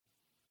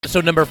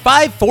Episode number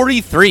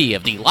 543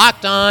 of the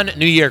Locked On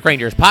New York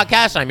Rangers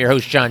podcast. I'm your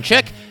host, John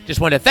Chick. Just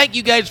want to thank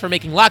you guys for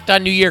making Locked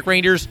On New York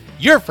Rangers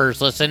your first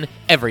listen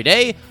every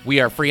day. We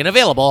are free and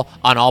available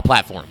on all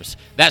platforms.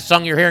 That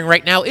song you're hearing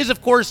right now is,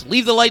 of course,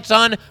 Leave the Lights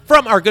On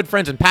from our good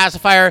friends in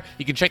Pacifier.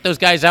 You can check those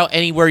guys out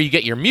anywhere you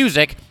get your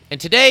music. And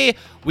today,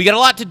 we got a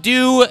lot to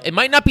do. It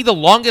might not be the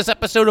longest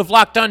episode of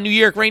Locked On New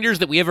York Rangers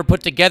that we ever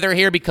put together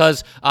here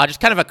because just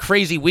kind of a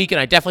crazy week,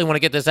 and I definitely want to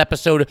get this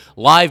episode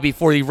live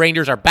before the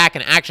Rangers are back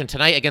in action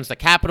tonight against the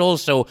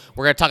Capitals. So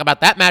we're going to talk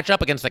about that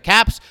matchup against the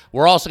Caps.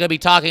 We're also going to be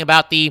talking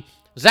about the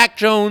Zach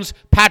Jones,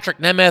 Patrick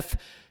Nemeth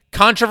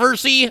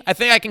controversy, I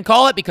think I can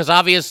call it, because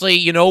obviously,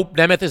 you know,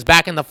 Nemeth is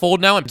back in the fold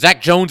now, and Zach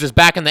Jones is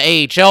back in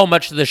the AHL,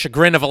 much to the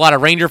chagrin of a lot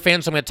of Ranger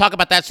fans, so I'm going to talk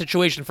about that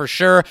situation for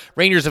sure.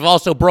 Rangers have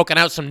also broken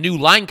out some new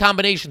line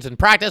combinations in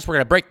practice. We're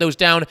going to break those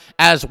down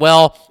as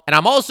well, and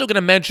I'm also going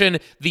to mention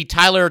the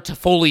Tyler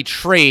Toffoli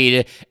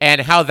trade and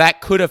how that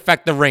could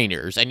affect the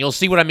Rangers, and you'll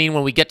see what I mean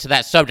when we get to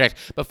that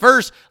subject. But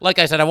first, like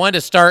I said, I wanted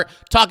to start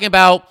talking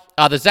about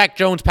the Zach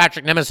Jones,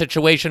 Patrick Nemeth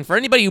situation. For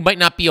anybody who might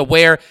not be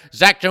aware,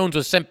 Zach Jones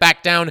was sent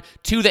back down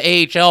to the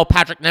AHL.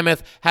 Patrick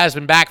Nemeth has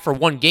been back for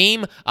one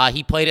game.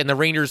 He played in the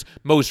Rangers'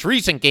 most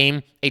recent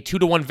game, a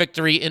 2-1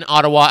 victory in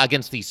Ottawa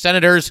against the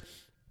Senators.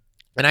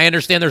 And I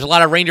understand there's a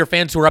lot of Ranger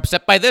fans who are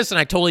upset by this, and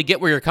I totally get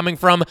where you're coming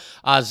from.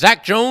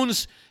 Zach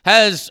Jones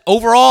has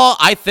overall,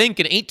 I think,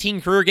 in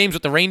 18 career games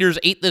with the Rangers,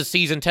 8 this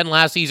season, 10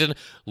 last season,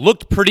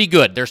 looked pretty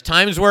good. There's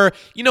times where,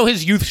 you know,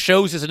 his youth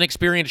shows, his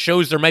inexperience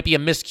shows, there might be a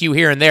miscue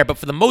here and there, but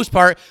for the most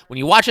part, when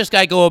you watch this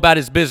guy go about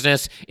his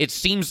business, it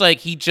seems like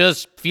he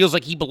just feels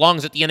like he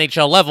belongs at the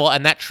NHL level,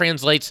 and that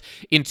translates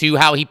into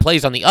how he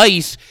plays on the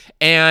ice.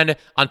 And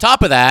on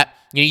top of that,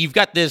 you know, you've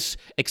got this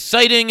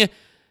exciting,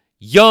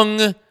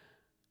 young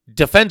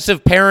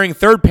defensive pairing,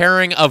 third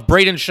pairing of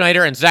Braden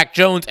Schneider and Zach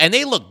Jones, and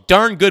they look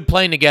darn good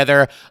playing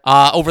together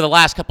over the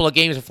last couple of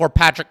games before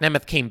Patrick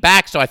Nemeth came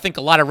back, so I think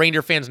a lot of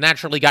Ranger fans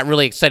naturally got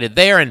really excited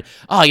there, and,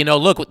 you know,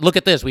 look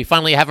at this. We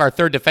finally have our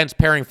third defense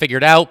pairing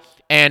figured out,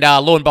 and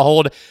lo and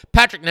behold,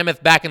 Patrick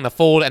Nemeth back in the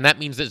fold, and that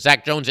means that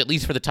Zach Jones, at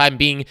least for the time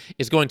being,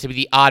 is going to be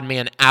the odd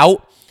man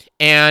out.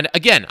 And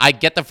again, I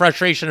get the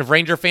frustration of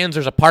Ranger fans.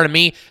 There's a part of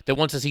me that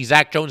wants to see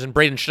Zach Jones and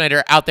Braden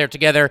Schneider out there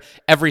together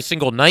every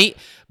single night.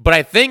 But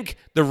I think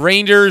the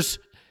Rangers,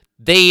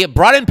 they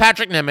brought in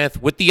Patrick Nemeth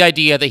with the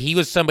idea that he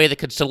was somebody that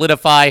could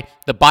solidify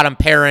the bottom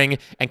pairing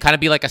and kind of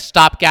be like a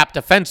stopgap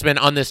defenseman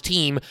on this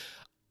team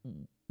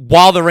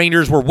while the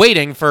Rangers were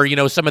waiting for, you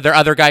know, some of their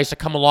other guys to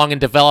come along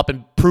and develop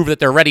and prove that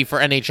they're ready for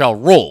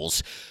NHL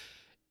roles.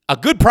 A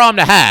good problem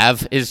to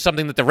have is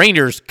something that the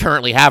Rangers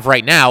currently have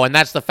right now, and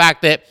that's the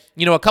fact that,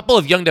 you know, a couple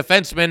of young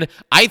defensemen,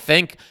 I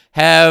think,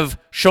 have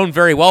shown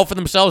very well for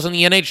themselves in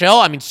the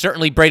NHL. I mean,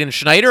 certainly Braden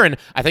Schneider, and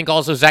I think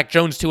also Zach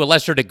Jones to a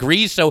lesser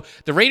degree. So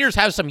the Rangers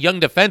have some young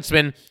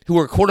defensemen who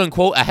are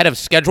quote-unquote ahead of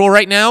schedule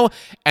right now,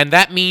 and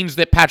that means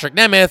that Patrick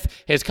Nemeth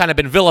has kind of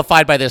been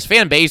vilified by this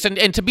fan base.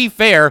 And to be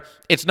fair,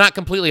 it's not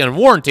completely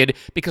unwarranted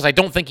because I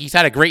don't think he's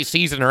had a great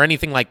season or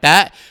anything like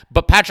that.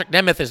 But Patrick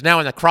Nemeth is now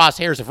in the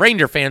crosshairs of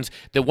Ranger fans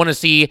that want to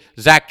see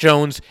Zach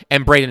Jones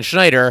and Braden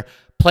Schneider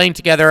playing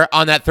together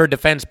on that third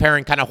defense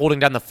pairing, kind of holding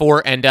down the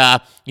fort and,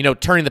 you know,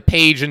 turning the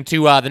page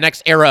into the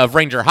next era of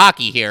Ranger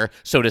hockey here,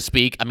 so to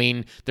speak. I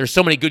mean, there's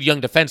so many good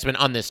young defensemen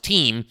on this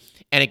team,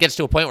 and it gets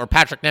to a point where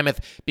Patrick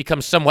Nemeth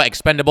becomes somewhat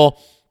expendable.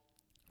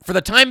 For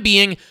the time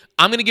being,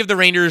 I'm going to give the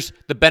Rangers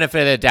the benefit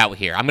of the doubt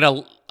here. I'm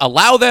going to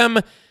allow them,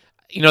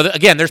 you know,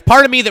 again, there's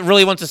part of me that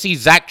really wants to see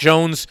Zach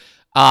Jones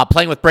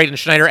playing with Braden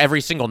Schneider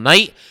every single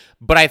night.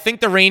 But I think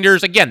the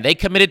Rangers, again, they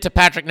committed to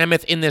Patrick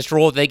Nemeth in this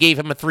role. They gave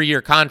him a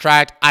 3-year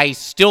contract. I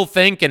still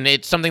think, and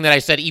it's something that I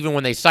said even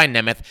when they signed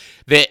Nemeth,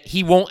 that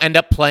he won't end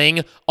up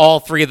playing all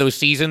 3 of those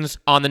seasons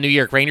on the New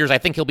York Rangers. I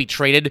think he'll be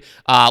traded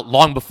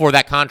long before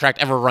that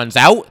contract ever runs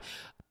out.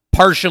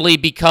 Partially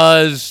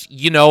because,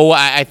 you know,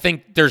 I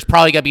think there's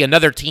probably going to be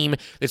another team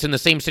that's in the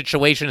same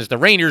situation as the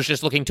Rangers,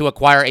 just looking to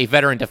acquire a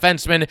veteran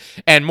defenseman.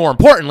 And more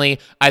importantly,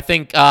 I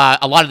think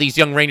a lot of these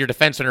young Ranger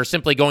defensemen are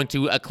simply going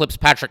to eclipse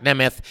Patrick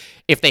Nemeth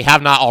if they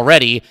have not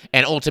already,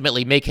 and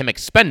ultimately make him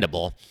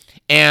expendable.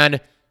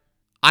 And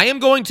I am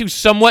going to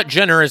somewhat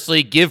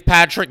generously give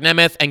Patrick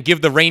Nemeth and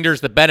give the Rangers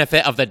the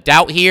benefit of the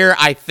doubt here.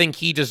 I think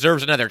he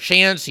deserves another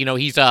chance. You know,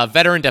 he's a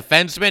veteran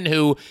defenseman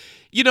who,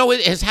 you know,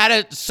 has had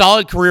a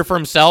solid career for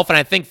himself, and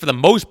I think for the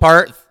most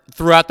part,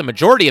 throughout the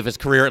majority of his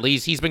career at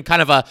least, he's been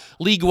kind of a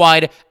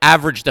league-wide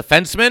average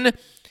defenseman.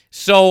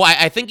 So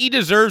I think he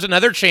deserves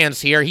another chance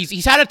here.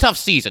 He's had a tough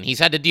season. He's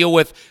had to deal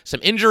with some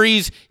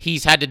injuries.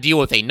 He's had to deal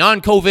with a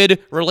non-COVID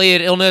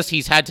related illness.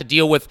 He's had to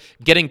deal with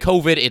getting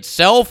COVID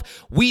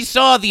itself. We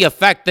saw the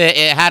effect that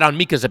it had on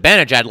Mika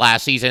Zibanejad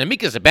last season, and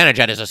Mika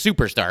Zibanejad is a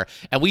superstar.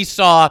 And we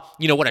saw,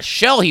 you know, what a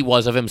shell he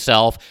was of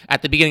himself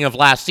at the beginning of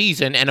last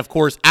season. And of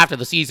course, after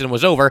the season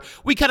was over,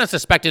 we kind of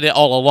suspected it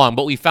all along,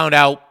 but we found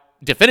out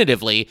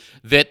definitively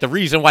that the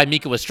reason why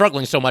Mika was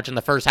struggling so much in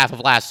the first half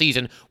of last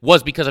season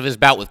was because of his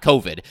bout with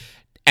COVID.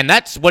 And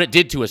that's what it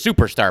did to a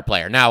superstar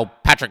player. Now,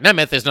 Patrick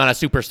Nemeth is not a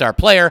superstar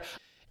player,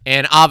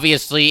 And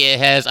obviously, it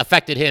has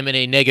affected him in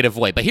a negative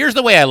way. But here's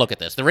the way I look at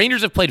this. The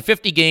Rangers have played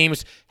 50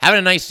 games, having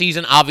a nice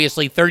season,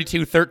 obviously,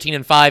 32, 13,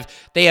 and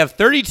 5. They have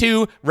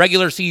 32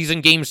 regular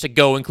season games to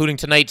go, including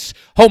tonight's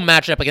home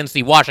matchup against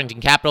the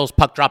Washington Capitals.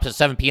 Puck drops at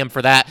 7 p.m.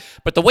 for that.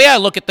 But the way I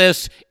look at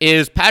this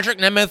is Patrick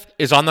Nemeth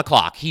is on the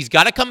clock. He's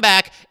got to come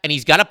back, and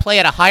he's got to play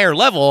at a higher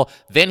level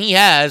than he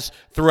has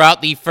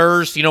throughout the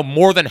first,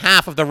 more than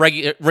half of the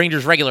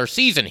Rangers regular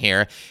season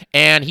here.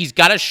 And he's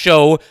got to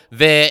show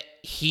that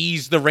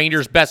he's the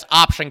Rangers' best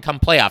option come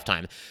playoff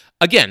time.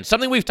 Again,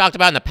 something we've talked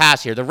about in the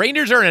past here. The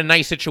Rangers are in a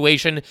nice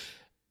situation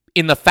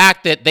in the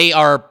fact that they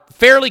are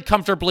fairly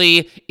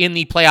comfortably in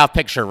the playoff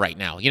picture right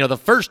now. The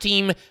first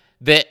team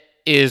that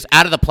is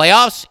out of the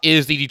playoffs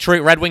is the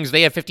Detroit Red Wings.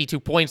 They have 52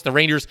 points. The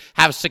Rangers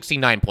have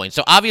 69 points.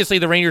 So obviously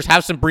the Rangers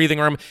have some breathing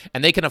room,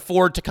 and they can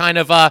afford to kind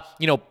of,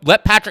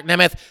 let Patrick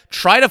Nemeth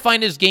try to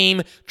find his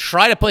game,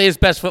 try to play his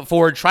best foot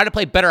forward, try to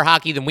play better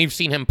hockey than we've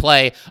seen him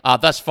play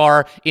thus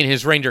far in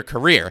his Ranger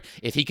career.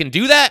 If he can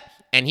do that,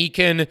 and he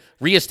can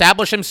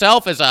reestablish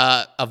himself as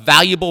a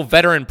valuable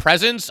veteran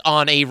presence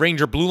on a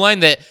Ranger blue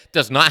line that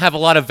does not have a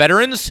lot of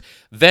veterans,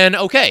 then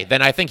okay,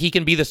 then I think he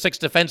can be the sixth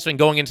defenseman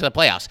going into the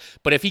playoffs.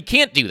 But if he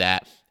can't do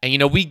that,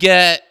 and we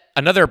get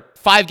another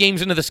 5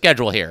 games into the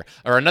schedule here,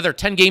 or another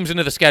 10 games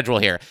into the schedule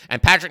here, and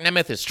Patrick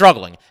Nemeth is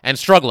struggling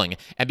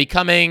and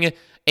becoming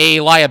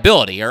a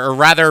liability, or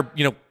rather,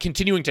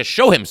 continuing to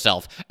show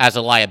himself as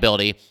a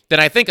liability, then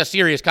I think a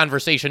serious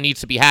conversation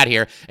needs to be had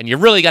here, and you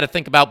really got to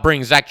think about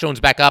bringing Zach Jones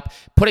back up,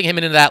 putting him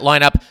into that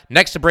lineup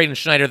next to Braden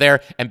Schneider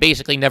there, and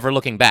basically never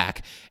looking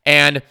back.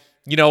 And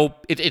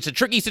it's a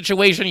tricky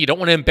situation. You don't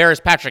want to embarrass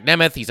Patrick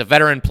Nemeth. He's a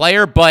veteran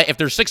player, but if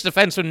there's 6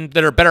 defensemen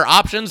that are better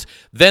options,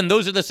 then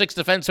those are the 6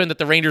 defensemen that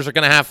the Rangers are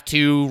going to have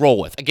to roll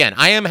with. Again,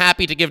 I am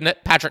happy to give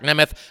Patrick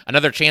Nemeth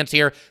another chance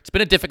here. It's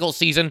been a difficult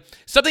season.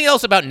 Something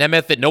else about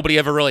Nemeth that nobody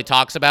ever really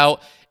talks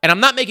about, and I'm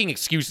not making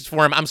excuses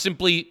for him. I'm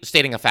simply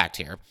stating a fact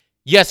here.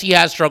 Yes, he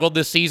has struggled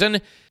this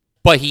season,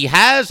 but he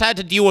has had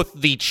to deal with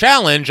the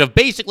challenge of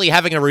basically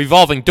having a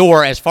revolving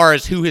door as far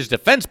as who his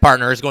defense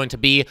partner is going to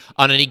be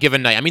on any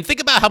given night. I mean,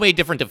 think about how many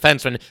different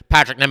defensemen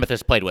Patrick Nemeth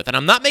has played with. And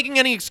I'm not making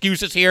any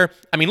excuses here.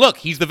 I mean, look,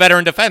 he's the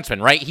veteran defenseman,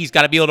 right? He's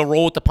got to be able to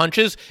roll with the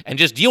punches and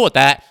just deal with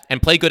that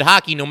and play good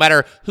hockey no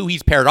matter who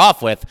he's paired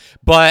off with.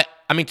 But,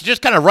 I mean, to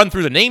just kind of run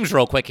through the names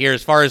real quick here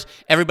as far as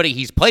everybody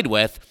he's played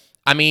with,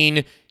 I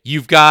mean,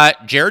 you've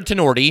got Jared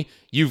Tenorti,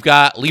 you've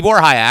got Libor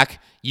Hajek,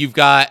 you've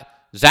got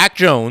Zach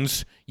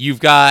Jones, you've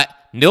got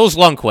Nils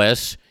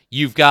Lundkvist,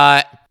 you've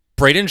got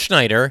Braden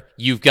Schneider,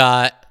 you've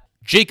got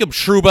Jacob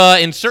Trouba.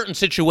 In certain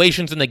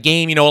situations in the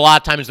game, a lot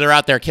of times they're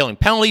out there killing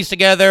penalties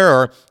together,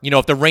 or,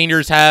 if the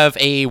Rangers have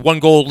a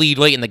 1-goal lead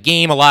late in the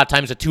game, a lot of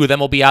times the 2 of them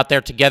will be out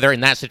there together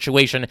in that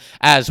situation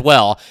as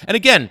well. And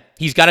again,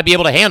 he's got to be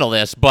able to handle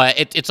this, but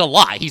it's a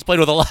lot. He's played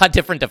with a lot of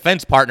different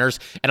defense partners,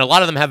 and a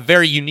lot of them have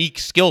very unique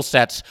skill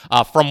sets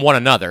from one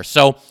another.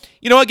 So,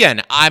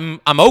 again, I'm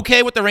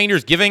okay with the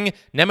Rangers giving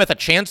Nemeth a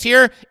chance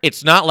here.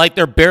 It's not like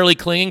they're barely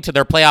clinging to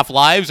their playoff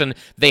lives and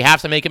they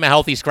have to make him a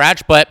healthy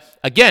scratch. But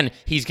again,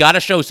 he's got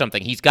to show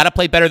something. He's got to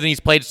play better than he's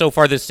played so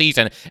far this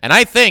season. And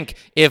I think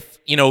if,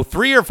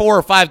 3 or 4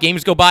 or 5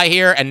 games go by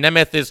here and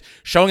Nemeth is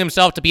showing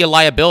himself to be a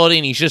liability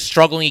and he's just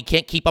struggling, he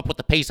can't keep up with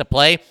the pace of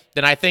play,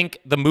 then I think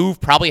the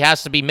move probably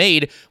has to be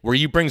made where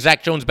you bring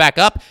Zach Jones back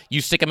up, you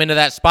stick him into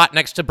that spot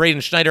next to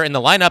Braden Schneider in the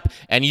lineup,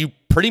 and you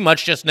pretty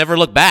much just never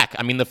look back.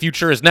 I mean, the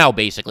future is now,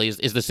 basically,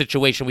 is the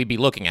situation we'd be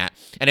looking at.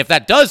 And if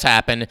that does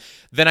happen,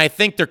 then I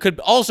think there could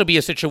also be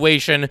a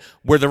situation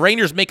where the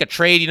Rangers make a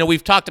trade.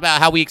 We've talked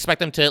about how we expect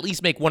them to at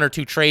least make 1 or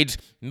 2 trades.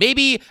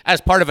 Maybe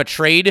as part of a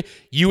trade,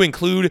 you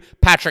include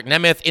Patrick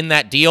Nemeth in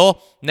that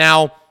deal.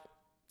 Now,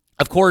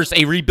 of course,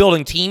 a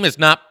rebuilding team is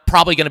not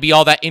probably going to be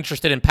all that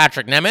interested in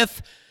Patrick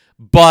Nemeth,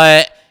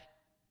 but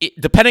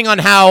depending on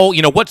how,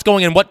 what's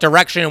going in what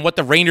direction and what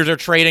the Rangers are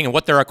trading and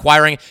what they're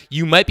acquiring,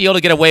 you might be able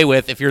to get away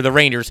with, if you're the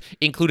Rangers,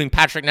 including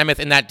Patrick Nemeth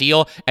in that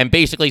deal and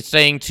basically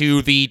saying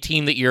to the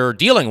team that you're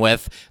dealing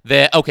with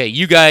that, okay,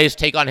 you guys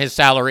take on his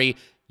salary,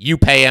 you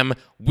pay him.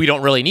 We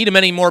don't really need him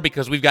anymore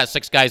because we've got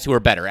 6 guys who are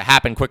better. It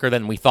happened quicker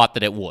than we thought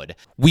that it would.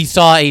 We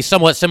saw a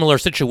somewhat similar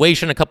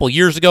situation a couple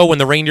years ago when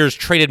the Rangers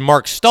traded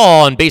Mark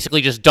Stahl and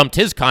basically just dumped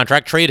his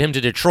contract, traded him to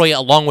Detroit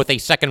along with a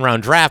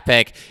second-round draft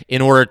pick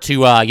in order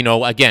to,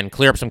 again,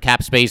 clear up some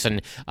cap space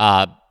and,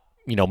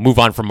 move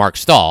on from Mark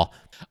Stahl.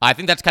 I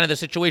think that's kind of the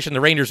situation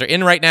the Rangers are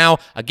in right now.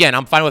 Again,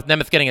 I'm fine with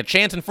Nemeth getting a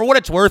chance, and for what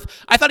it's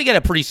worth, I thought he had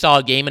a pretty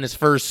solid game in his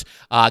first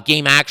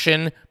game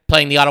action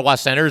playing the Ottawa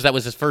Senators. That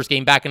was his first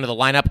game back into the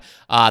lineup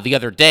the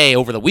other day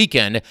over the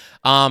weekend.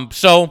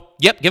 So,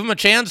 yep, give him a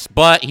chance,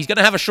 but he's going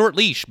to have a short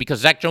leash because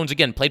Zach Jones,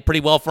 again, played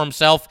pretty well for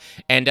himself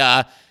and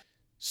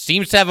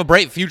seems to have a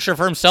bright future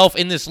for himself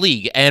in this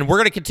league. And we're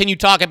going to continue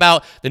talking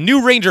about the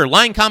new Ranger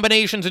line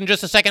combinations in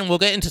just a second. We'll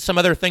get into some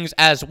other things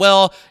as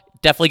well.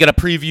 Definitely going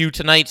to preview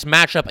tonight's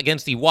matchup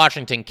against the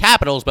Washington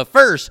Capitals. But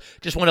first,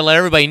 just want to let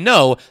everybody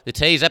know that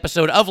today's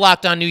episode of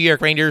Locked On New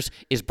York Rangers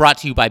is brought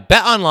to you by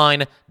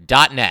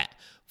BetOnline.net.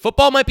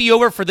 Football might be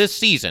over for this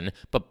season,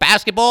 but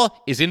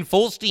basketball is in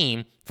full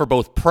steam for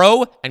both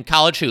pro and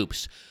college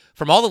hoops.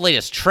 From all the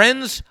latest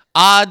trends,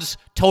 odds,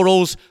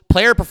 totals,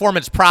 player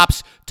performance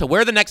props, to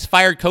where the next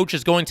fired coach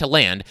is going to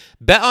land,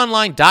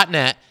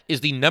 BetOnline.net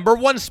is the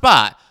 #1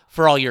 spot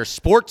for all your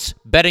sports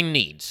betting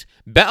needs.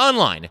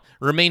 BetOnline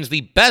remains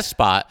the best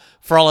spot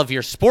for all of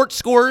your sports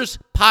scores,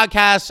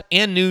 podcasts,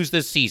 and news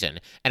this season.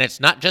 And it's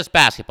not just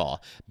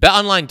basketball.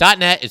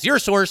 BetOnline.net is your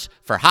source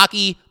for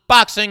hockey,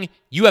 boxing,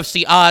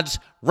 UFC odds,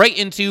 right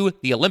into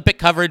the Olympic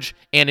coverage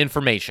and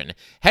information.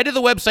 Head to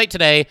the website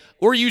today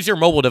or use your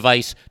mobile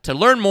device to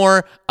learn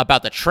more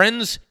about the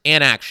trends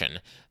and action.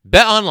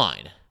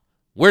 BetOnline,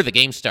 where the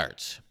game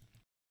starts.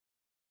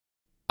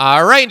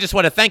 All right, and just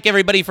want to thank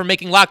everybody for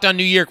making Locked On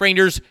New York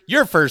Rangers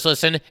your first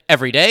listen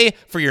every day.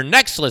 For your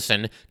next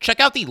listen, check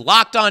out the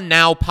Locked On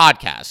Now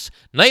podcast,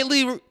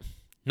 nightly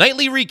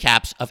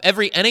recaps of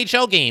every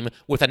NHL game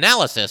with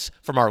analysis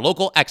from our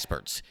local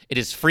experts. It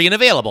is free and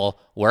available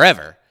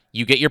wherever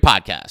you get your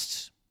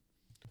podcasts.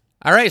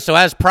 All right, so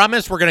as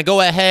promised, we're going to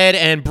go ahead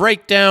and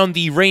break down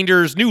the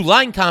Rangers' new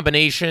line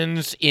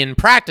combinations in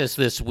practice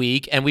this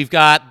week, and we've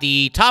got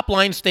the top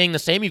line staying the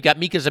same. You've got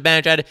Mika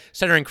Zibanejad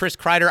centering Chris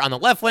Kreider on the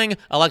left wing,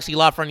 Alexis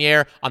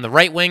Lafreniere on the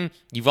right wing.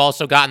 You've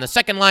also got in the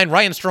second line,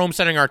 Ryan Strome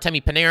centering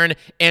Artemi Panarin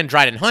and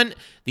Dryden Hunt.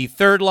 The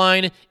third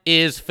line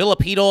is Filip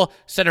Chytil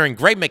centering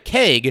Greg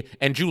McKegg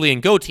and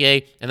Julien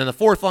Gauthier. And then the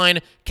fourth line,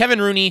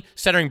 Kevin Rooney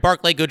centering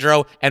Barclay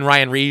Goodrow and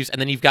Ryan Reeves.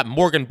 And then you've got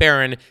Morgan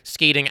Barron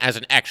skating as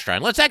an extra.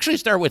 And let's actually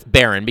start with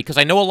Barron, because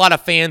I know a lot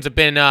of fans have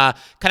been kind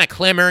of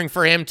clamoring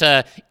for him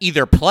to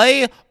either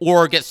play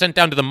or get sent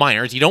down to the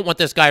minors. You don't want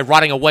this guy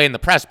rotting away in the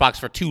press box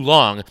for too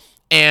long.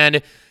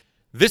 And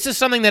this is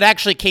something that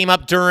actually came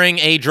up during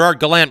a Gerard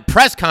Gallant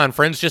press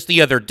conference just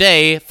the other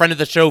day. Friend of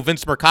the show,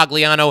 Vince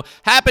Mercogliano,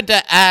 happened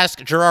to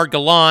ask Gerard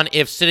Gallant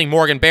if sitting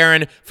Morgan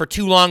Barron for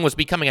too long was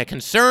becoming a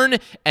concern,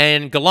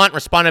 and Gallant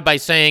responded by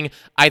saying,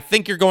 "I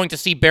think you're going to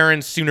see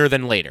Barron sooner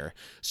than later."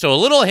 So a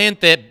little hint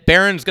that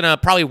Barron's going to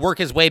probably work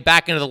his way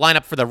back into the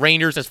lineup for the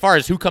Rangers. As far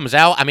as who comes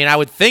out, I mean, I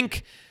would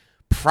think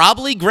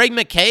probably Greg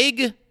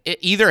McKegg.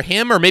 Either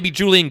him or maybe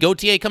Julien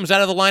Gauthier comes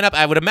out of the lineup.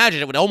 I would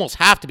imagine it would almost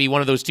have to be one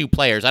of those two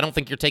players. I don't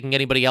think you're taking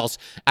anybody else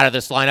out of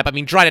this lineup. I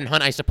mean, Dryden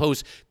Hunt, I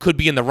suppose, could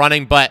be in the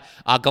running, but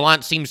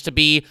Gallant seems to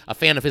be a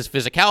fan of his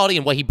physicality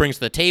and what he brings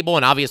to the table,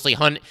 and obviously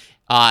Hunt,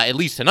 at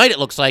least tonight it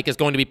looks like, is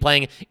going to be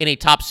playing in a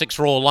top six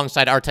role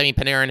alongside Artemi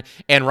Panarin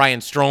and Ryan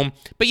Strome.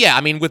 But yeah,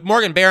 I mean, with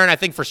Morgan Barron, I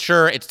think for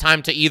sure it's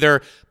time to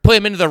either put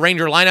him into the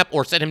Ranger lineup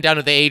or send him down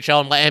to the AHL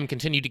and let him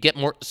continue to get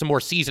some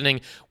more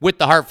seasoning with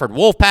the Hartford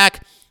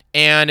Wolfpack.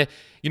 And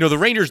you know, the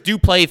Rangers do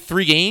play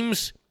 3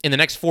 games in the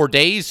next 4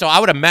 days, so I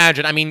would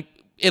imagine, I mean,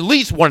 at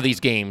least one of these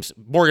games,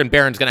 Morgan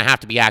Barron's going to have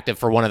to be active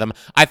for one of them.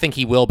 I think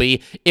he will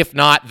be. If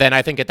not, then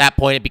I think at that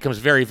point it becomes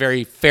very,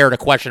 very fair to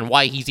question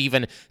why he's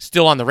even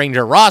still on the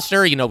Ranger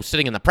roster, you know,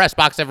 sitting in the press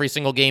box every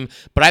single game.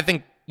 But I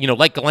think, you know,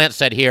 like Gallant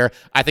said here,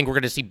 I think we're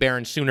going to see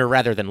Barron sooner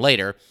rather than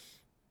later.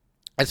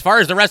 As far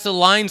as the rest of the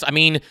lines, I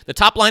mean, the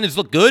top line has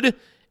looked good.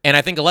 And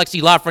I think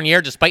Alexis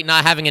Lafreniere, despite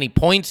not having any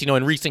points, you know,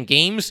 in recent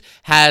games,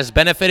 has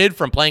benefited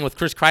from playing with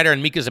Chris Kreider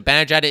and Mika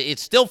Zibanejad. It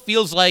still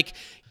feels like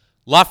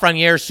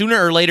Lafreniere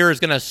sooner or later is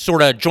going to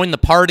sort of join the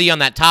party on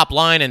that top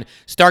line and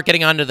start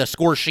getting onto the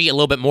score sheet a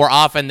little bit more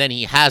often than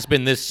he has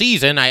been this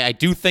season. I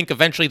do think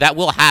eventually that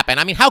will happen.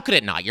 I mean, how could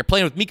it not? You're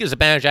playing with Mika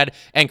Zibanejad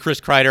and Chris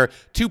Kreider,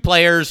 two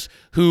players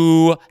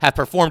who have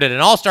performed at an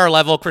all-star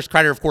level. Chris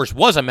Kreider, of course,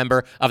 was a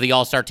member of the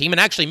all-star team, and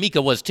actually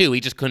Mika was too. He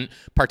just couldn't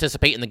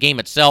participate in the game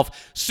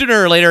itself.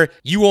 Sooner or later,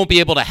 you won't be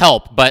able to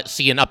help but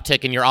see an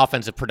uptick in your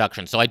offensive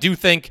production. So I do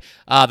think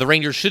the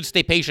Rangers should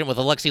stay patient with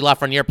Alexis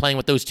Lafreniere playing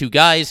with those two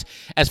guys.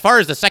 As far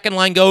as the second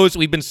line goes,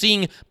 we've been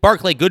seeing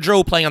Barclay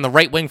Goodrow playing on the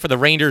right wing for the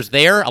Rangers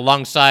there,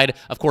 alongside,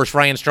 of course,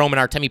 Ryan Strome and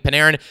Artemi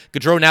Panarin.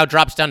 Goodrow now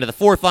drops down to the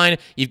fourth line.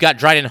 You've got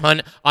Dryden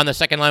Hunt on the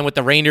second line with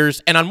the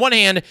Rangers. And on one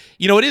hand,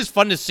 you know, it is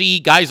fun to see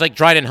guys like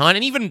Dryden Hunt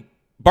and even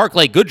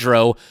Barclay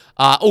Goodrow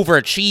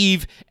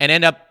overachieve and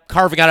end up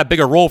carving out a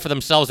bigger role for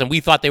themselves than we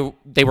thought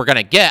they were going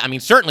to get. I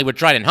mean, certainly with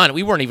Dryden Hunt,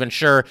 we weren't even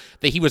sure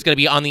that he was going to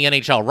be on the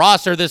NHL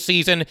roster this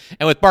season.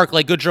 And with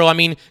Barclay Goodrow, I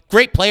mean,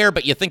 great player,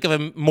 but you think of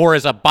him more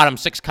as a bottom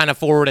six kind of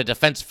forward, a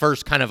defense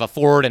first kind of a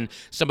forward, and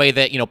somebody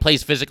that, you know,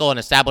 plays physical and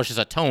establishes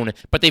a tone.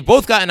 But they've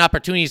both gotten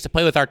opportunities to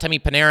play with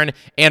Artemi Panarin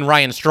and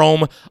Ryan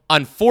Strome.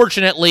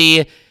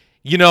 Unfortunately,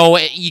 you know,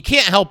 you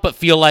can't help but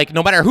feel like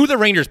no matter who the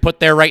Rangers put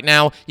there right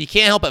now, you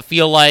can't help but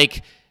feel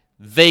like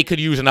they could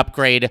use an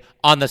upgrade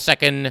on the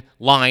second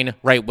line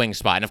right wing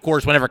spot. And of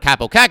course, whenever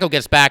Kaapo Kakko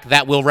gets back,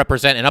 that will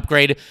represent an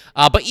upgrade.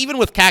 But even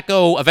with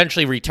Kakko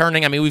eventually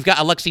returning, I mean, we've got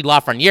Alexis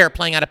Lafreniere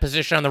playing out of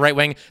position on the right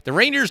wing. The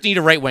Rangers need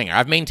a right winger.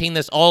 I've maintained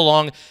this all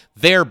along.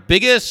 Their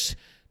biggest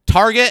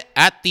target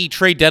at the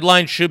trade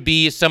deadline should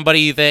be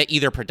somebody that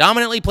either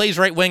predominantly plays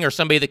right wing or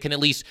somebody that can at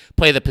least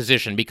play the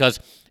position. Because,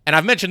 and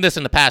I've mentioned this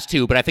in the past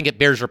too, but I think it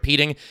bears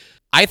repeating,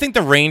 I think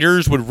the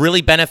Rangers would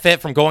really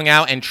benefit from going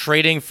out and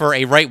trading for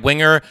a right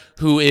winger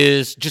who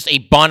is just a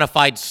bona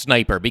fide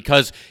sniper,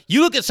 because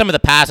you look at some of the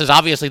passes,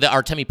 obviously, that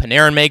Artemi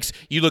Panarin makes.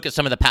 You look at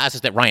some of the passes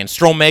that Ryan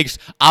Strome makes.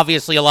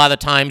 Obviously, a lot of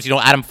the times,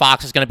 Adam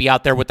Fox is going to be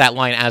out there with that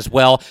line as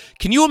well.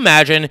 Can you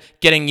imagine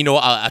getting,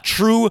 a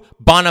true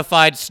bona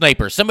fide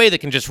sniper, somebody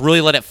that can just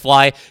really let it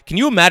fly? Can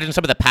you imagine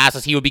some of the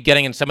passes he would be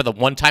getting and some of the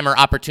one-timer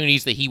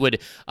opportunities that he would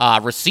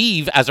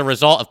receive as a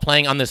result of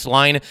playing on this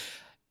line?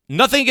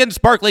 Nothing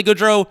against Barclay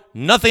Goodrow,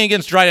 nothing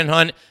against Dryden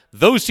Hunt.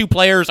 Those two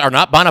players are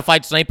not bona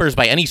fide snipers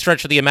by any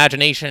stretch of the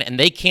imagination, and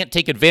they can't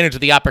take advantage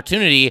of the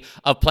opportunity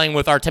of playing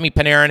with Artemi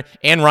Panarin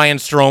and Ryan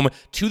Strome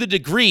to the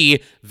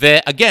degree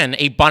that, again,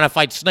 a bona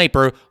fide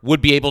sniper would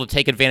be able to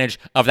take advantage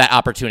of that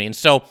opportunity. And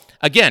so,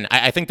 again,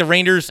 I think the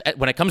Rangers,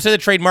 when it comes to the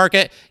trade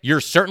market, you're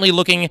certainly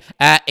looking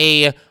at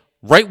a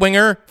right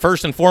winger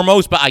first and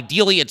foremost, but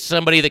ideally it's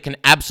somebody that can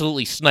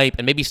absolutely snipe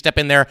and maybe step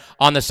in there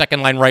on the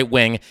second line right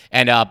wing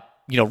and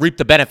reap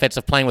the benefits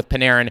of playing with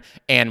Panarin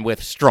and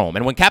with Strome.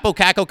 And when Kaapo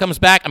Kakko comes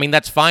back,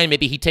 that's fine.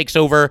 Maybe he takes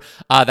over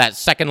that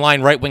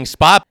second-line right-wing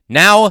spot.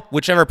 Now,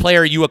 whichever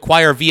player you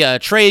acquire via a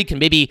trade can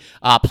maybe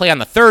play on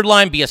the third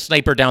line, be a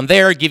sniper down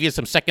there, give you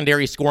some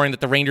secondary scoring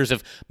that the Rangers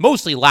have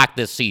mostly lacked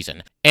this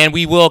season. And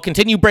we will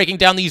continue breaking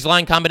down these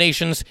line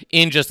combinations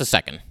in just a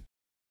second.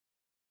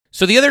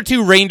 So the other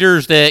two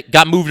Rangers that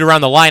got moved around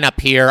the lineup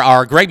here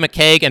are Greg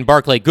McKegg and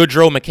Barclay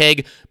Goodrow.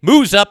 McKegg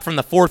moves up from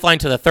the fourth line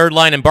to the third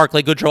line, and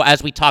Barclay Goodrow,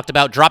 as we talked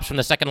about, drops from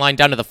the second line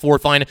down to the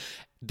fourth line.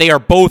 They are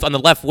both on the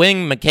left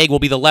wing. McKegg will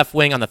be the left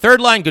wing on the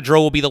third line. Goodrow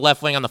will be the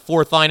left wing on the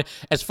fourth line.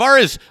 As far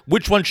as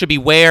which one should be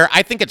where,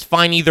 I think it's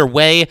fine either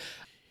way.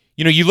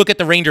 You look at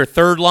the Ranger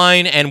third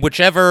line, and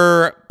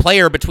whichever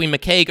player between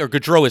McKegg or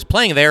Goodrow is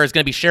playing there is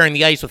going to be sharing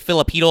the ice with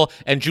Philip Chytil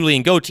and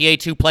Julien Gauthier,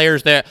 two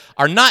players that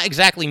are not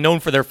exactly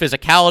known for their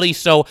physicality.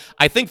 So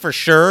I think for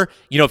sure,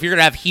 if you're going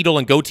to have Chytil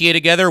and Gauthier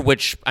together,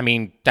 which,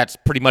 that's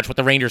pretty much what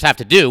the Rangers have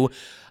to do,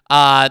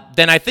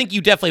 then I think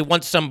you definitely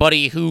want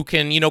somebody who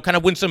can, kind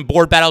of win some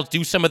board battles,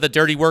 do some of the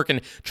dirty work,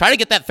 and try to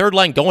get that third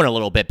line going a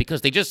little bit,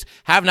 because they just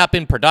have not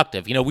been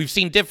productive. We've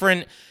seen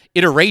different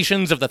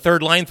iterations of the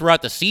third line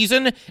throughout the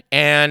season,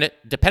 and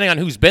depending on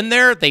who's been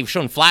there, they've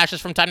shown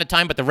flashes from time to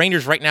time, but the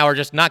Rangers right now are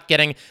just not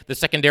getting the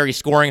secondary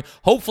scoring.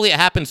 Hopefully it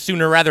happens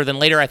sooner rather than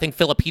later. I think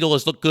Philip Chytil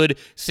has looked good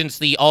since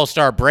the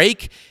All-Star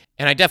break,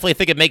 and I definitely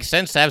think it makes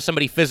sense to have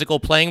somebody physical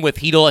playing with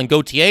Chytil and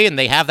Gauthier, and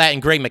they have that in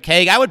Greg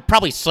McKegg. I would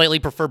probably slightly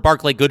prefer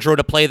Barclay Goodrow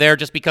to play there,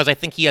 just because I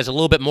think he has a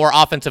little bit more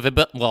offensive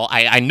ability. Well,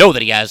 I know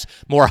that he has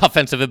more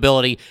offensive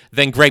ability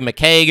than Greg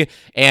McKegg,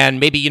 and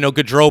maybe,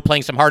 Goodrow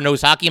playing some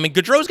hard-nosed hockey.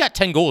 Goodrow's got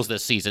 10 goals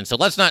this season, so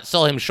let's not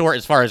sell him short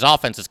as far as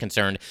offense is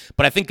concerned,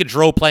 but I think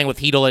Goodrow playing with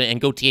Chytil and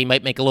Gauthier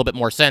might make a little bit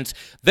more sense.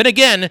 Then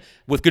again,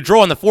 with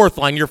Goodrow on the fourth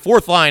line, your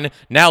fourth line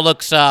now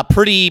looks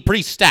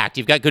pretty stacked.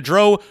 You've got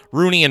Goodrow,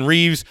 Rooney, and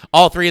Reeves.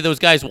 All three of those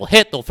guys will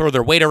hit. They'll throw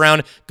their weight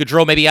around.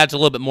 Goodrow maybe adds a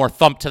little bit more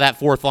thump to that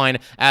fourth line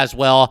as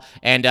well.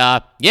 And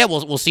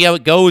we'll see how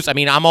it goes.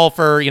 I'm all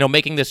for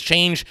making this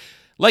change.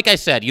 Like I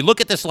said, you look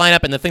at this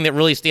lineup, and the thing that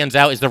really stands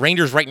out is the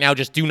Rangers right now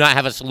just do not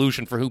have a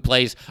solution for who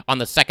plays on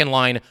the second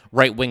line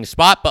right wing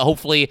spot. But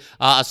hopefully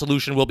a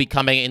solution will be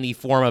coming in the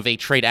form of a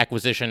trade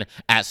acquisition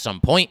at some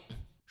point.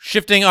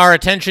 Shifting our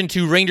attention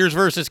to Rangers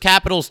versus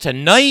Capitals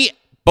tonight.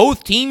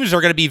 Both teams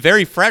are going to be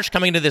very fresh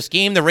coming into this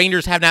game. The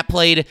Rangers have not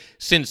played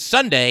since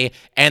Sunday,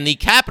 and the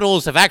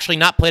Capitals have actually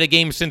not played a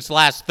game since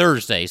last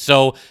Thursday.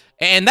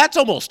 And that's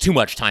almost too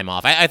much time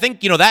off. I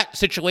think, that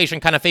situation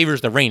kind of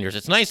favors the Rangers.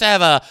 It's nice to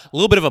have a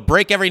little bit of a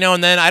break every now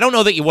and then. I don't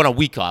know that you want a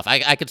week off.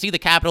 I could see the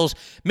Capitals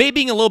maybe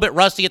being a little bit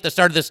rusty at the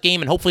start of this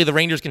game, and hopefully the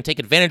Rangers can take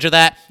advantage of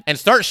that and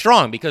start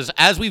strong, because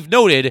as we've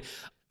noted,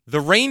 the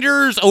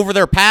Rangers, over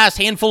their past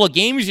handful of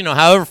games,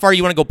 however far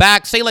you want to go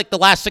back, say like the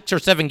last 6 or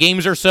 7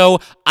 games or so,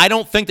 I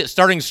don't think that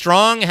starting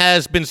strong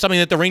has been something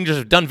that the Rangers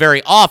have done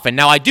very often.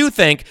 Now, I do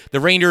think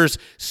the Rangers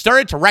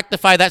started to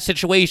rectify that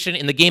situation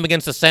in the game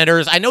against the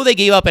Senators. I know they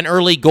gave up an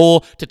early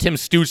goal to Tim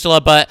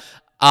Stützle, but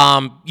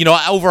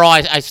overall,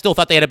 I still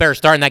thought they had a better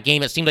start in that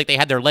game. It seemed like they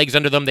had their legs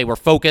under them. They were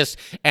focused,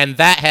 and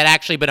that had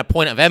actually been a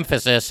point of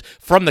emphasis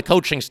from the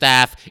coaching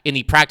staff in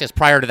the practice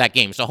prior to that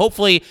game. So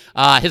hopefully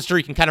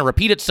history can kind of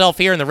repeat itself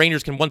here, and the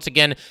Rangers can once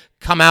again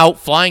come out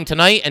flying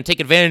tonight and take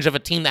advantage of a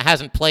team that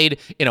hasn't played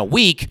in a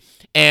week.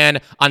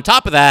 And on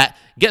top of that,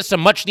 get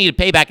some much-needed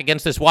payback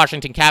against this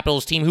Washington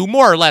Capitals team who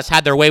more or less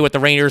had their way with the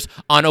Rangers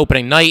on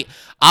opening night.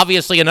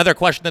 Obviously, another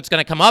question that's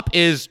going to come up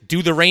is,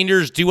 do the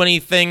Rangers do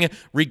anything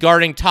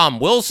regarding Tom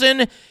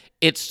Wilson?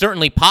 It's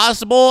certainly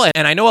possible,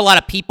 and I know a lot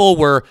of people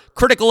were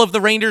critical of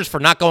the Rangers for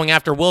not going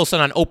after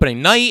Wilson on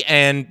opening night,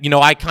 and,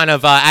 I kind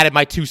of added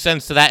my 2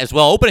 cents to that as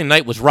well. Opening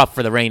night was rough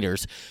for the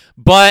Rangers,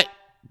 but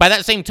by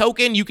that same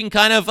token, you can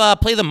kind of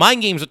play the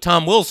mind games with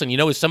Tom Wilson.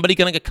 Is somebody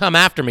going to come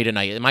after me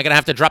tonight? Am I going to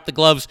have to drop the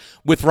gloves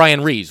with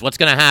Ryan Reeves? What's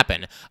going to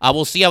happen?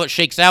 We'll see how it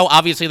shakes out.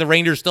 Obviously, the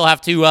Rangers still have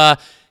to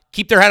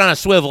keep their head on a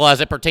swivel as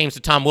it pertains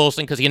to Tom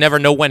Wilson, because you never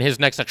know when his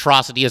next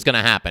atrocity is going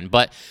to happen.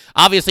 But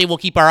obviously, we'll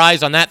keep our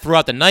eyes on that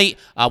throughout the night.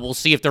 We'll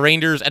see if the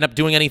Rangers end up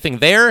doing anything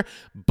there.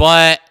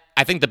 But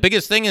I think the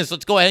biggest thing is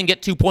let's go ahead and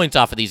get 2 points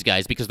off of these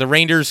guys because the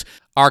Rangers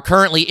are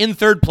currently in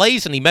third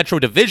place in the Metro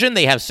Division.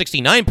 They have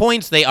 69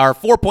 points. They are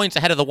 4 points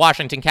ahead of the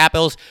Washington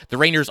Capitals. The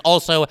Rangers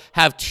also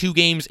have 2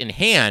 games in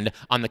hand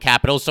on the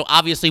Capitals, so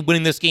obviously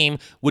winning this game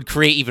would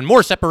create even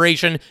more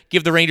separation,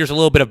 give the Rangers a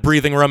little bit of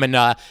breathing room, and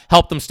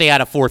help them stay out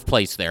of fourth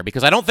place there.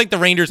 Because I don't think the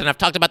Rangers, and I've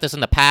talked about this in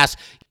the past,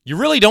 you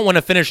really don't want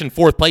to finish in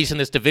fourth place in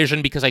this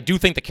division because I do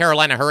think the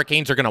Carolina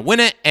Hurricanes are going to win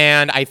it,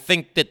 and I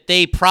think that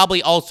they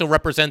probably also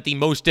represent the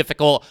most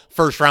difficult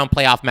first-round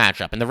playoff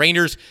matchup. And the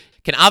Rangers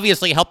can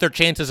obviously help their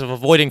chances of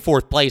avoiding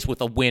fourth place with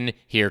a win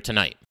here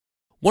tonight.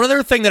 One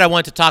other thing that I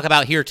want to talk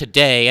about here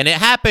today, and it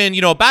happened,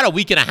 about a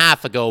week and a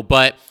half ago,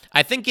 but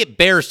I think it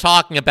bears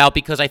talking about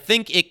because I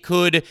think it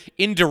could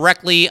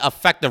indirectly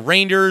affect the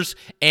Rangers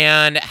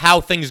and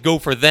how things go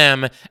for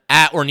them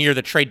at or near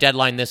the trade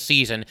deadline this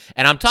season.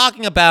 And I'm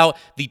talking about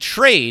the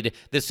trade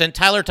that sent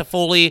Tyler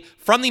Toffoli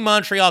from the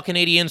Montreal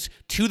Canadiens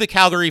to the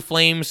Calgary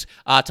Flames.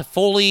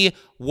 Toffoli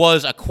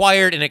was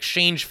acquired in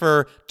exchange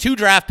for 2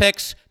 draft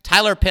picks,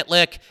 Tyler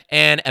Pitlick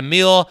and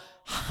Emil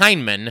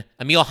Heineman.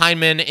 Emil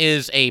Heineman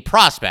is a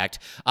prospect,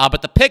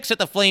 but the picks that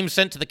the Flames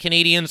sent to the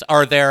Canadiens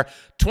are their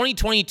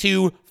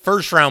 2022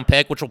 first-round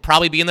pick, which will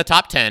probably be in the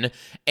top 10,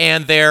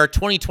 and their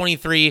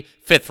 2023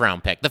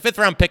 fifth-round pick. The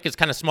fifth-round pick is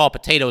kind of small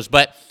potatoes,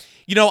 but,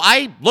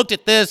 I looked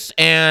at this,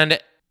 and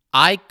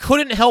I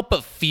couldn't help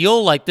but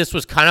feel like this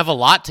was kind of a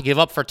lot to give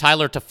up for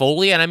Tyler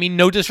Toffoli, and I mean,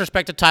 no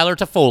disrespect to Tyler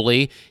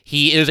Toffoli.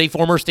 He is a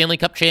former Stanley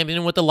Cup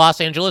champion with the Los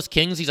Angeles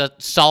Kings. He's a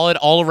solid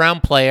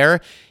all-around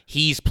player.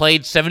 He's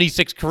played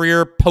 76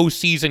 career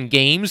postseason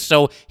games,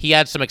 so he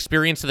had some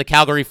experience to the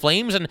Calgary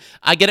Flames, and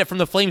I get it from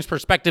the Flames'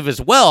 perspective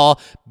as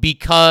well,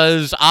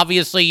 because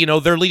obviously,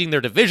 they're leading their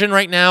division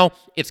right now.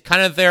 It's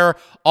kind of their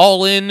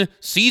all-in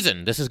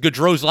season. This is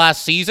Gaudreau's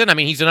last season. I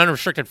mean, he's an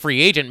unrestricted free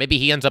agent. Maybe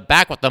he ends up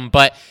back with them,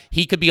 but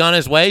he could be on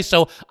his way,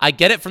 so I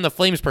get it from the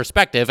Flames'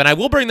 perspective, and I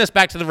will bring this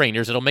back to the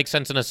Rangers. It'll make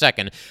sense in a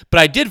second, but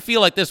I did feel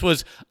like this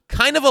was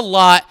kind of a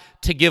lot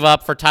to give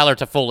up for Tyler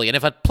Toffoli, and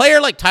if a player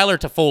like Tyler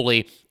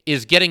Toffoli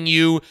is getting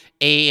you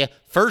a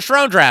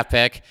first-round draft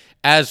pick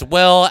as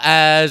well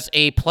as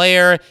a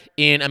player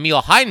in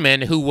Emil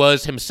Heineman, who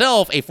was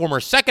himself a former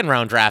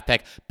second-round draft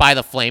pick by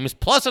the Flames,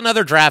 plus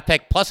another draft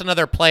pick, plus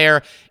another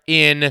player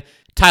in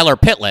Tyler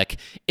Pitlick.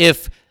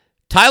 If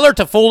Tyler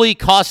Toffoli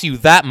costs you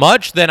that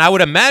much, then I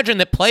would imagine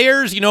that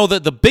players,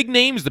 the big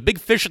names, the big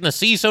fish in the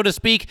sea, so to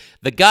speak,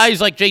 the guys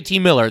like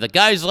JT Miller, the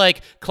guys like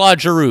Claude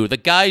Giroux, the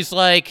guys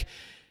like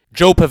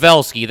Joe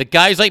Pavelski, the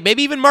guys like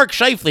maybe even Mark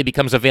Scheifele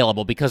becomes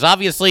available because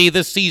obviously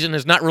this season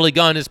has not really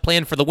gone as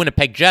planned for the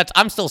Winnipeg Jets.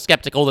 I'm still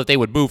skeptical that they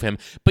would move him,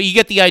 but you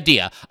get the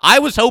idea. I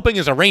was hoping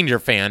as a Ranger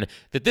fan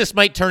that this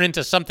might turn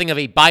into something of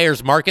a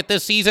buyer's market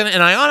this season,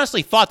 and I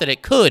honestly thought that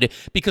it could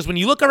because when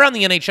you look around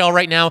the NHL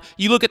right now,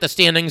 you look at the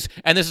standings,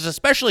 and this is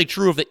especially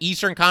true of the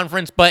Eastern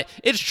Conference, but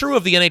it's true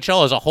of the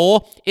NHL as a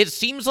whole. It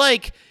seems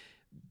like,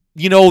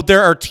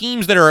 there are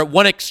teams that are at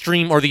one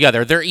extreme or the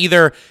other. They're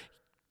either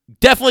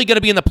definitely going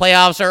to be in the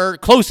playoffs or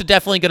close to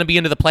definitely going to be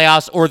into the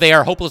playoffs, or they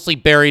are hopelessly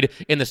buried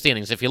in the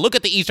standings. If you look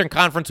at the Eastern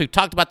Conference, we've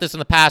talked about this in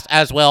the past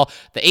as well,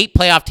 the 8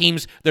 playoff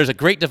teams, there's a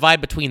great divide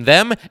between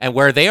them and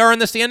where they are in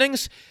the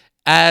standings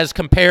as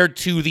compared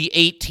to the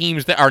 8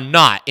 teams that are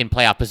not in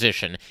playoff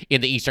position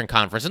in the Eastern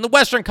Conference. In the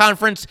Western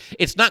Conference,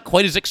 it's not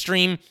quite as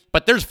extreme,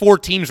 but there's 4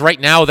 teams right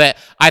now that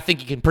I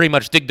think you can pretty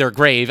much dig their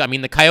grave. I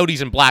mean, the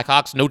Coyotes and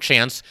Blackhawks, no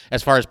chance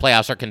as far as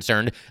playoffs are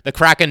concerned. The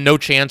Kraken, no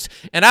chance.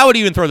 And I would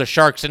even throw the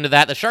Sharks into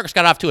that. The Sharks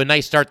got off to a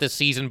nice start this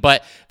season,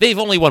 but they've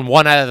only won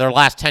 1 out of their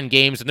last 10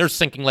 games, and they're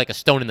sinking like a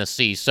stone in the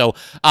sea. So,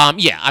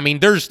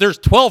 there's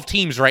 12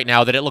 teams right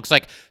now that it looks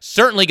like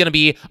certainly going to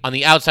be on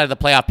the outside of the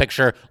playoff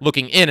picture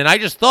looking in. And I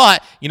just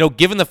thought,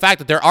 given the fact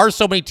that there are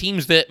so many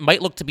teams that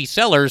might look to be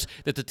sellers,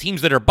 that the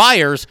teams that are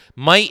buyers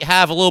might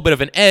have a little bit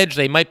of an edge.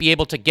 They might be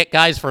able to get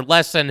guys for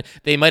less than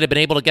they might have been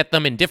able to get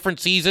them in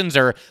different seasons,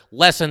 or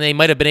less than they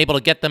might have been able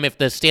to get them if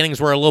the standings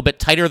were a little bit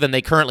tighter than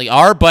they currently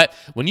are. But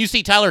when you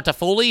see Tyler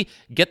Toffoli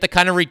get the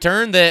kind of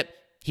return that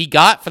he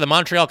got for the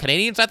Montreal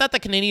Canadiens, I thought the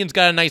Canadiens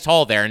got a nice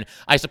haul there, and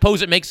I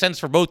suppose it makes sense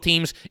for both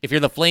teams. If you're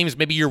the Flames,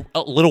 maybe you're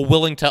a little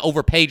willing to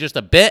overpay just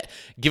a bit,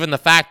 given the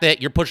fact that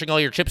you're pushing all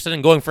your chips in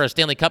and going for a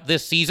Stanley Cup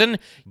this season,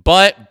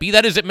 but be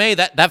that as it may,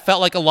 that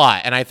felt like a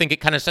lot, and I think it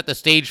kind of set the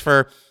stage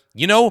for,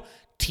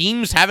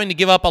 teams having to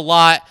give up a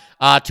lot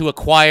to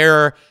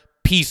acquire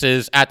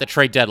pieces at the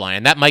trade deadline,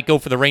 and that might go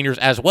for the Rangers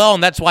as well.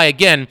 And that's why,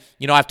 again,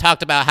 I've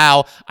talked about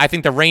how I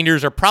think the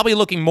Rangers are probably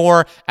looking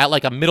more at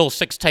like a middle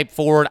 6 type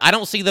forward. I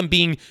don't see them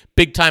being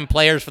big time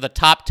players for the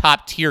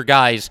top tier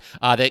guys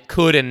that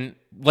could and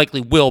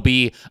likely will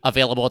be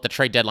available at the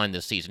trade deadline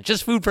this season.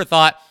 Just food for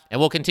thought, and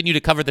we'll continue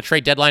to cover the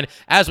trade deadline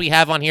as we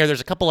have on here.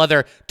 There's a couple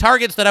other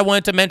targets that I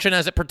wanted to mention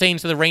as it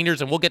pertains to the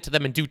Rangers, and we'll get to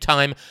them in due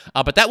time.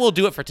 But that will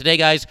do it for today,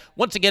 guys.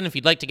 Once again, if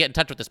you'd like to get in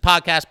touch with this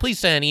podcast, please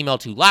send an email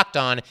to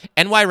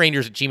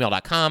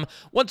lockedonnyrangers@gmail.com.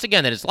 Once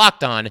again, that is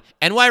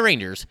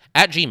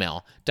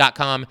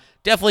lockedonnyrangers@gmail.com.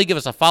 Definitely give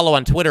us a follow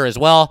on Twitter as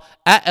well,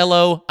 at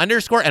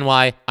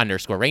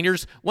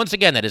LO_NY_Rangers. Once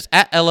again, that is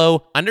at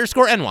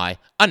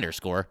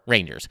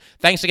LO_NY_Rangers.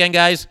 Thanks again,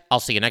 guys. I'll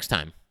see you next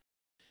time.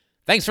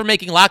 Thanks for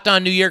making Locked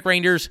On New York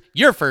Rangers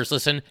your first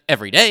listen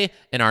every day.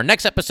 In our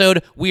next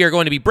episode, we are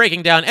going to be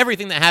breaking down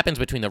everything that happens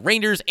between the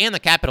Rangers and the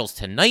Capitals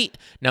tonight.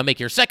 Now make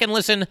your second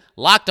listen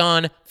Locked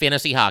On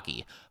Fantasy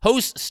Hockey.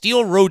 Hosts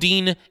Steele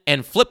Rodine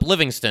and Flip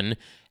Livingston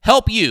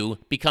help you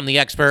become the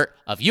expert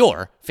of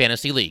your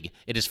fantasy league.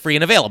 It is free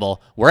and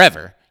available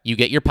wherever you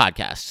get your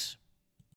podcasts.